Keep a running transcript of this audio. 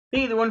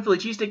Hey, the wonderful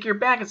Cheesesteak here,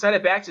 back inside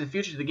of Back to the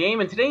Future of the game,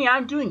 and today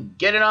I'm doing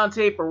Get It On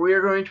Tape, where we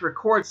are going to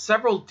record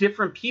several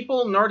different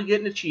people in order to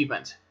get an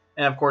achievement.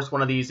 And of course,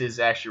 one of these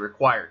is actually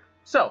required.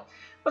 So,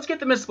 let's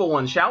get the missable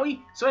one, shall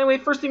we? So anyway,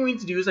 first thing we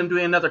need to do is I'm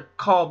doing another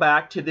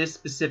callback to this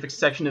specific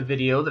section of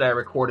video that I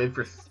recorded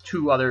for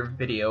two other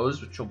videos,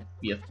 which will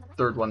be a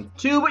third one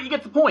too, but you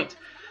get the point.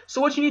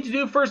 So what you need to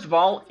do, first of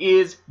all,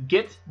 is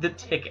get the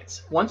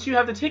tickets. Once you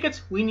have the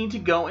tickets, we need to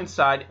go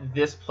inside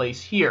this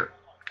place here.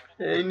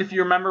 And if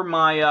you remember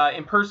my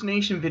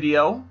impersonation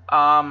video,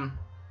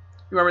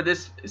 remember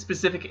this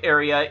specific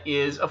area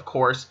is, of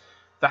course,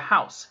 the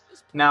house.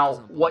 Now,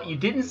 what you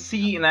didn't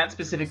see in that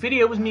specific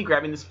video was me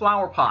grabbing this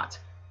flower pot.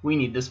 We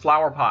need this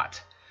flower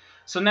pot.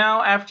 So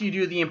now, after you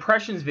do the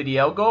impressions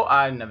video,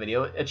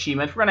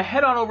 achievement, we're going to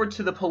head on over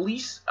to the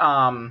police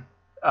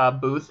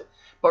booth.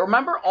 But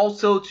remember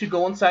also to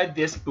go inside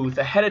this booth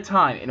ahead of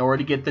time in order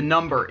to get the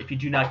number. If you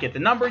do not get the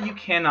number, you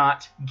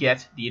cannot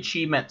get the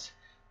achievement,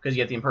 because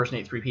you have to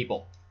impersonate 3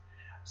 people.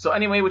 So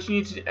anyway, what you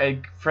need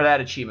to for that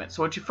achievement.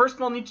 So what you first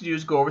of all need to do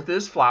is go over to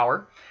this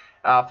flower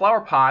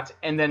pot,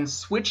 and then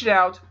switch it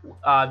out,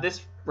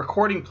 this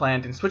recording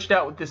plant, and switch it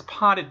out with this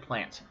potted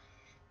plant.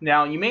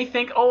 Now you may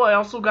think, oh, I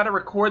also got to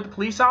record the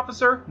police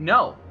officer.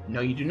 No,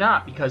 you do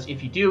not, because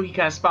if you do, he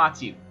kind of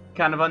spots you.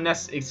 Kind of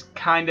unnecessary. It's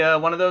kind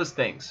of one of those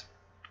things.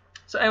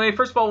 So anyway,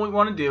 first of all, what we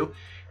want to do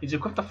is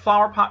equip the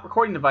flower pot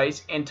recording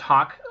device and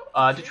talk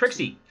to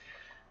Trixie.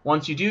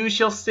 Once you do,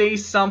 she'll say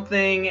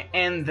something,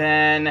 and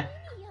then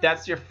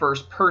that's your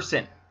first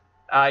person.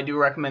 I do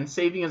recommend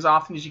saving as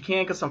often as you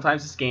can, because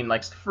sometimes this game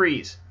likes to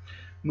freeze.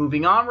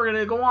 Moving on, we're going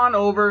to go on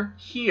over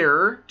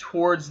here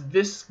towards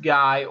this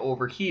guy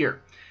over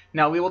here.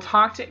 Now, we will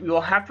have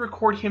to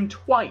record him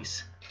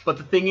twice, but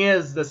the thing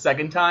is, the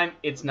second time,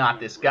 it's not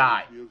this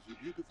guy.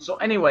 So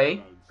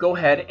anyway, go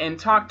ahead and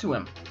talk to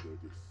him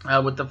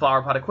with the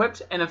flower pot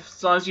equipped, and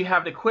as long as you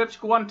have it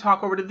equipped, go on and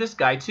talk over to this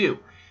guy too.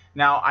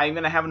 Now, I'm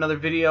going to have another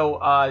video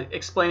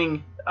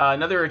explaining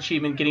another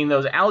achievement, getting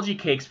those algae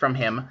cakes from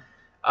him,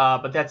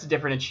 but that's a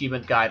different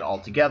achievement guide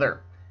altogether.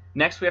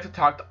 Next, we have to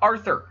talk to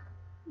Arthur.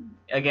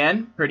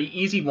 Again, pretty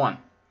easy one.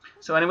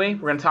 So anyway,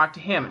 we're going to talk to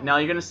him. Now,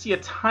 you're going to see a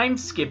time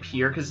skip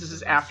here, because this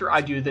is after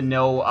I do the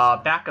no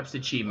backups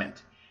achievement.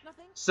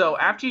 So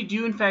after you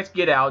do, in fact,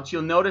 get out,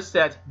 you'll notice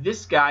that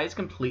this guy is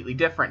completely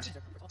different.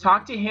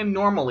 Talk to him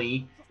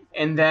normally,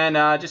 and then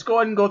just go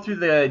ahead and go through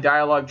the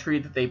dialogue tree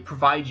that they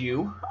provide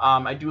you.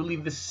 I do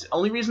leave this,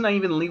 only reason I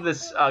even leave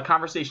this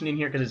conversation in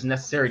here because it's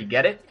necessary to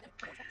get it.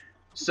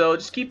 So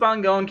just keep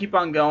on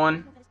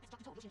going,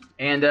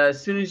 and as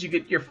soon as you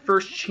get your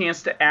first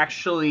chance to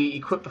actually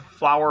equip the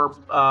flower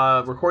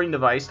recording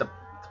device,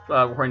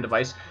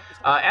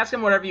 ask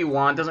him whatever you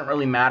want, doesn't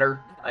really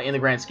matter in the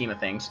grand scheme of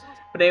things.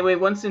 But anyway,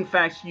 once in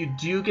fact you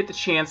do get the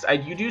chance,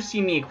 you do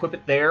see me equip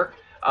it there,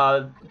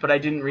 but I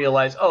didn't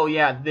realize, oh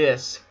yeah,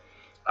 this.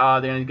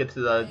 They're going to get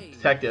to the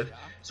detective.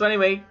 So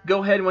anyway,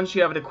 go ahead, once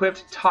you have it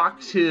equipped, talk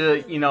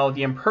to,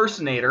 the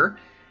impersonator,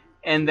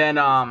 and then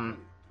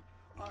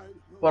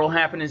what will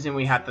happen is then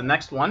we have the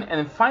next one, and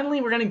then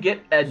finally we're going to get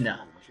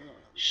Edna.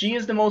 She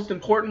is the most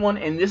important one,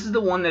 and this is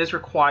the one that is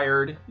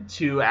required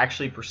to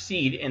actually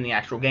proceed in the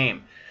actual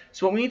game.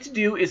 So what we need to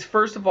do is,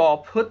 first of all,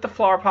 put the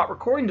flower pot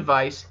recording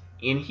device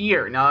in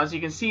here. Now, as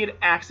you can see, it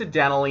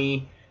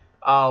accidentally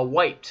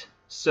wiped.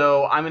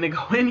 So I'm going to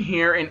go in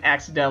here and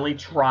accidentally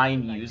try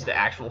and use the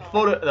actual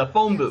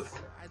phone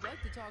booth.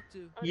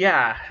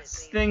 Yeah,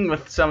 it's the thing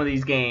with some of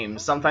these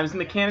games. Sometimes the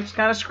mechanics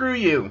kind of screw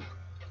you.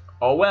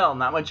 Oh well,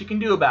 not much you can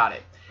do about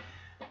it.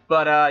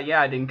 But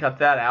yeah, I didn't cut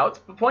that out.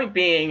 The point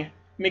being,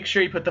 make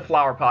sure you put the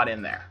flower pot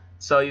in there.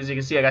 So as you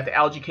can see, I got the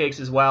algae cakes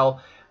as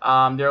well.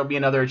 There will be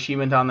another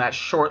achievement on that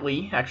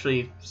shortly.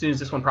 Actually, as soon as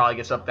this one probably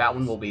gets up, that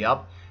one will be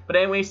up. But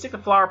anyway, stick the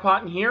flower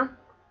pot in here,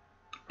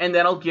 and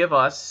that'll get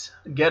us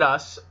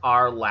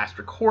our last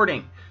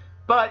recording.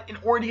 But in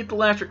order to get the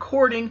last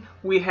recording,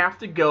 we have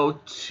to go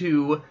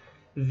to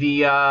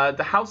the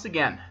house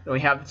again. Then we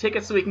have the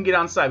tickets so we can get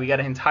on site. We got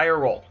an entire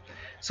roll.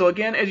 So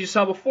again, as you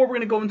saw before, we're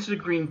going to go into the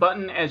green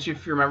button, as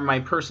if you remember my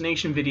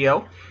impersonation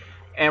video,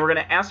 and we're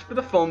going to ask for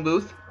the phone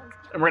booth,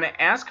 and we're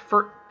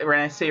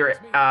going to say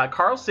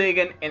Carl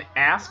Sagan and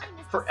ask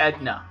for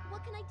Edna.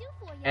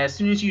 And as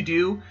soon as you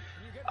do,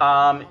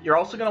 you're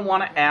also going to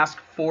want to ask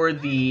for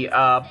the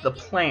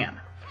plan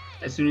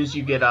as soon as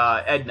you get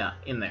Edna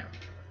in there.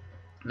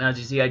 Now, as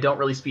you see, I don't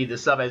really speed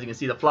this up. As you can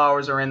see, the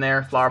flowers are in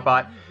there. Flower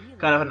pot,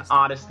 kind of an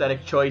odd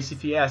aesthetic choice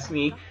if you ask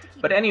me.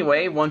 But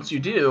anyway, once you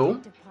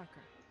do,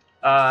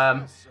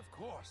 you're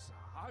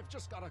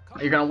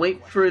going to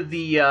wait for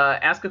the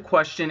ask a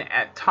question,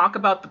 talk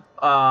about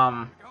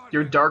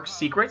your dark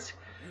secret.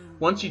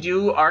 Once you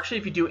do, actually,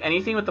 if you do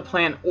anything with the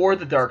plan or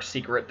the dark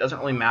secret, doesn't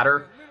really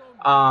matter.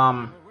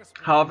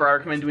 However, I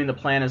recommend doing the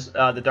plan as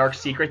the dark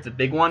secret, the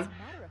big one.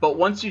 But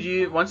once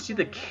you see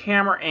the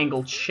camera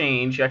angle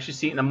change, you actually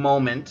see it in a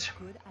moment.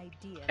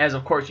 As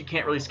of course, you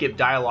can't really skip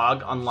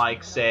dialogue,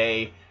 unlike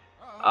say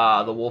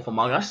The Wolf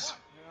Among Us.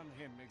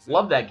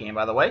 Love that game,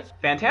 by the way.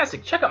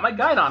 Fantastic. Check out my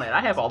guide on it.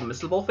 I have all the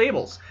missable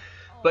fables.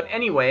 But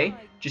anyway,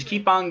 just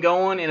keep on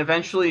going, and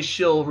eventually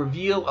she'll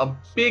reveal a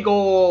big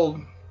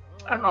old,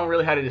 I don't know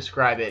really how to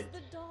describe it,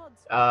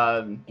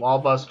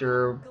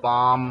 wallbuster,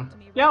 bomb.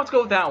 Yeah, let's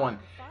go with that one.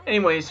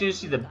 Anyway, as soon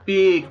as you see the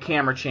big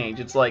camera change,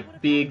 it's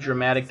like big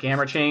dramatic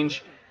camera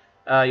change.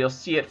 You'll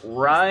see it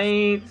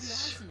right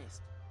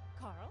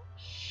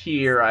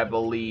here, I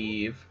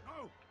believe.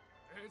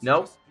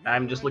 Nope,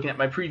 I'm just looking at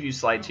my preview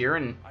slides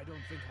here.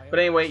 But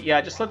anyway,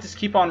 yeah, just let this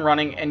keep on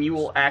running, and you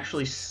will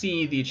actually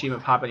see the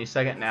achievement pop any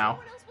second now.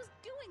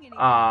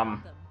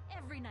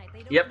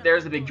 Yep,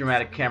 there's the big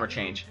dramatic camera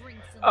change.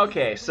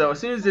 Okay, so as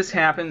soon as this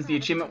happens, the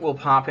achievement will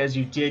pop as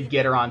you did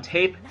get her on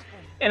tape.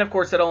 And of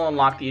course, that'll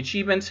unlock the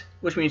achievement,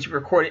 which means you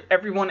recorded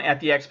everyone at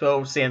the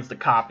expo, sans the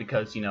cop,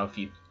 because, you know, if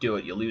you do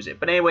it, you lose it.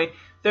 But anyway,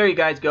 there you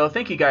guys go.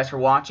 Thank you guys for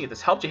watching. If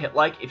this helped you, hit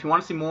like. If you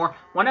want to see more,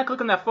 why not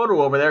click on that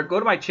photo over there, go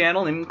to my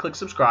channel, and click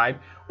subscribe.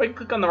 Or you can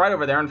click on the right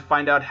over there and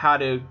find out how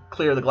to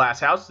clear the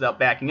glass house without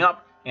backing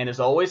up. And as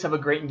always, have a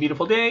great and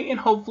beautiful day, and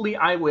hopefully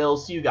I will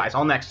see you guys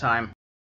all next time.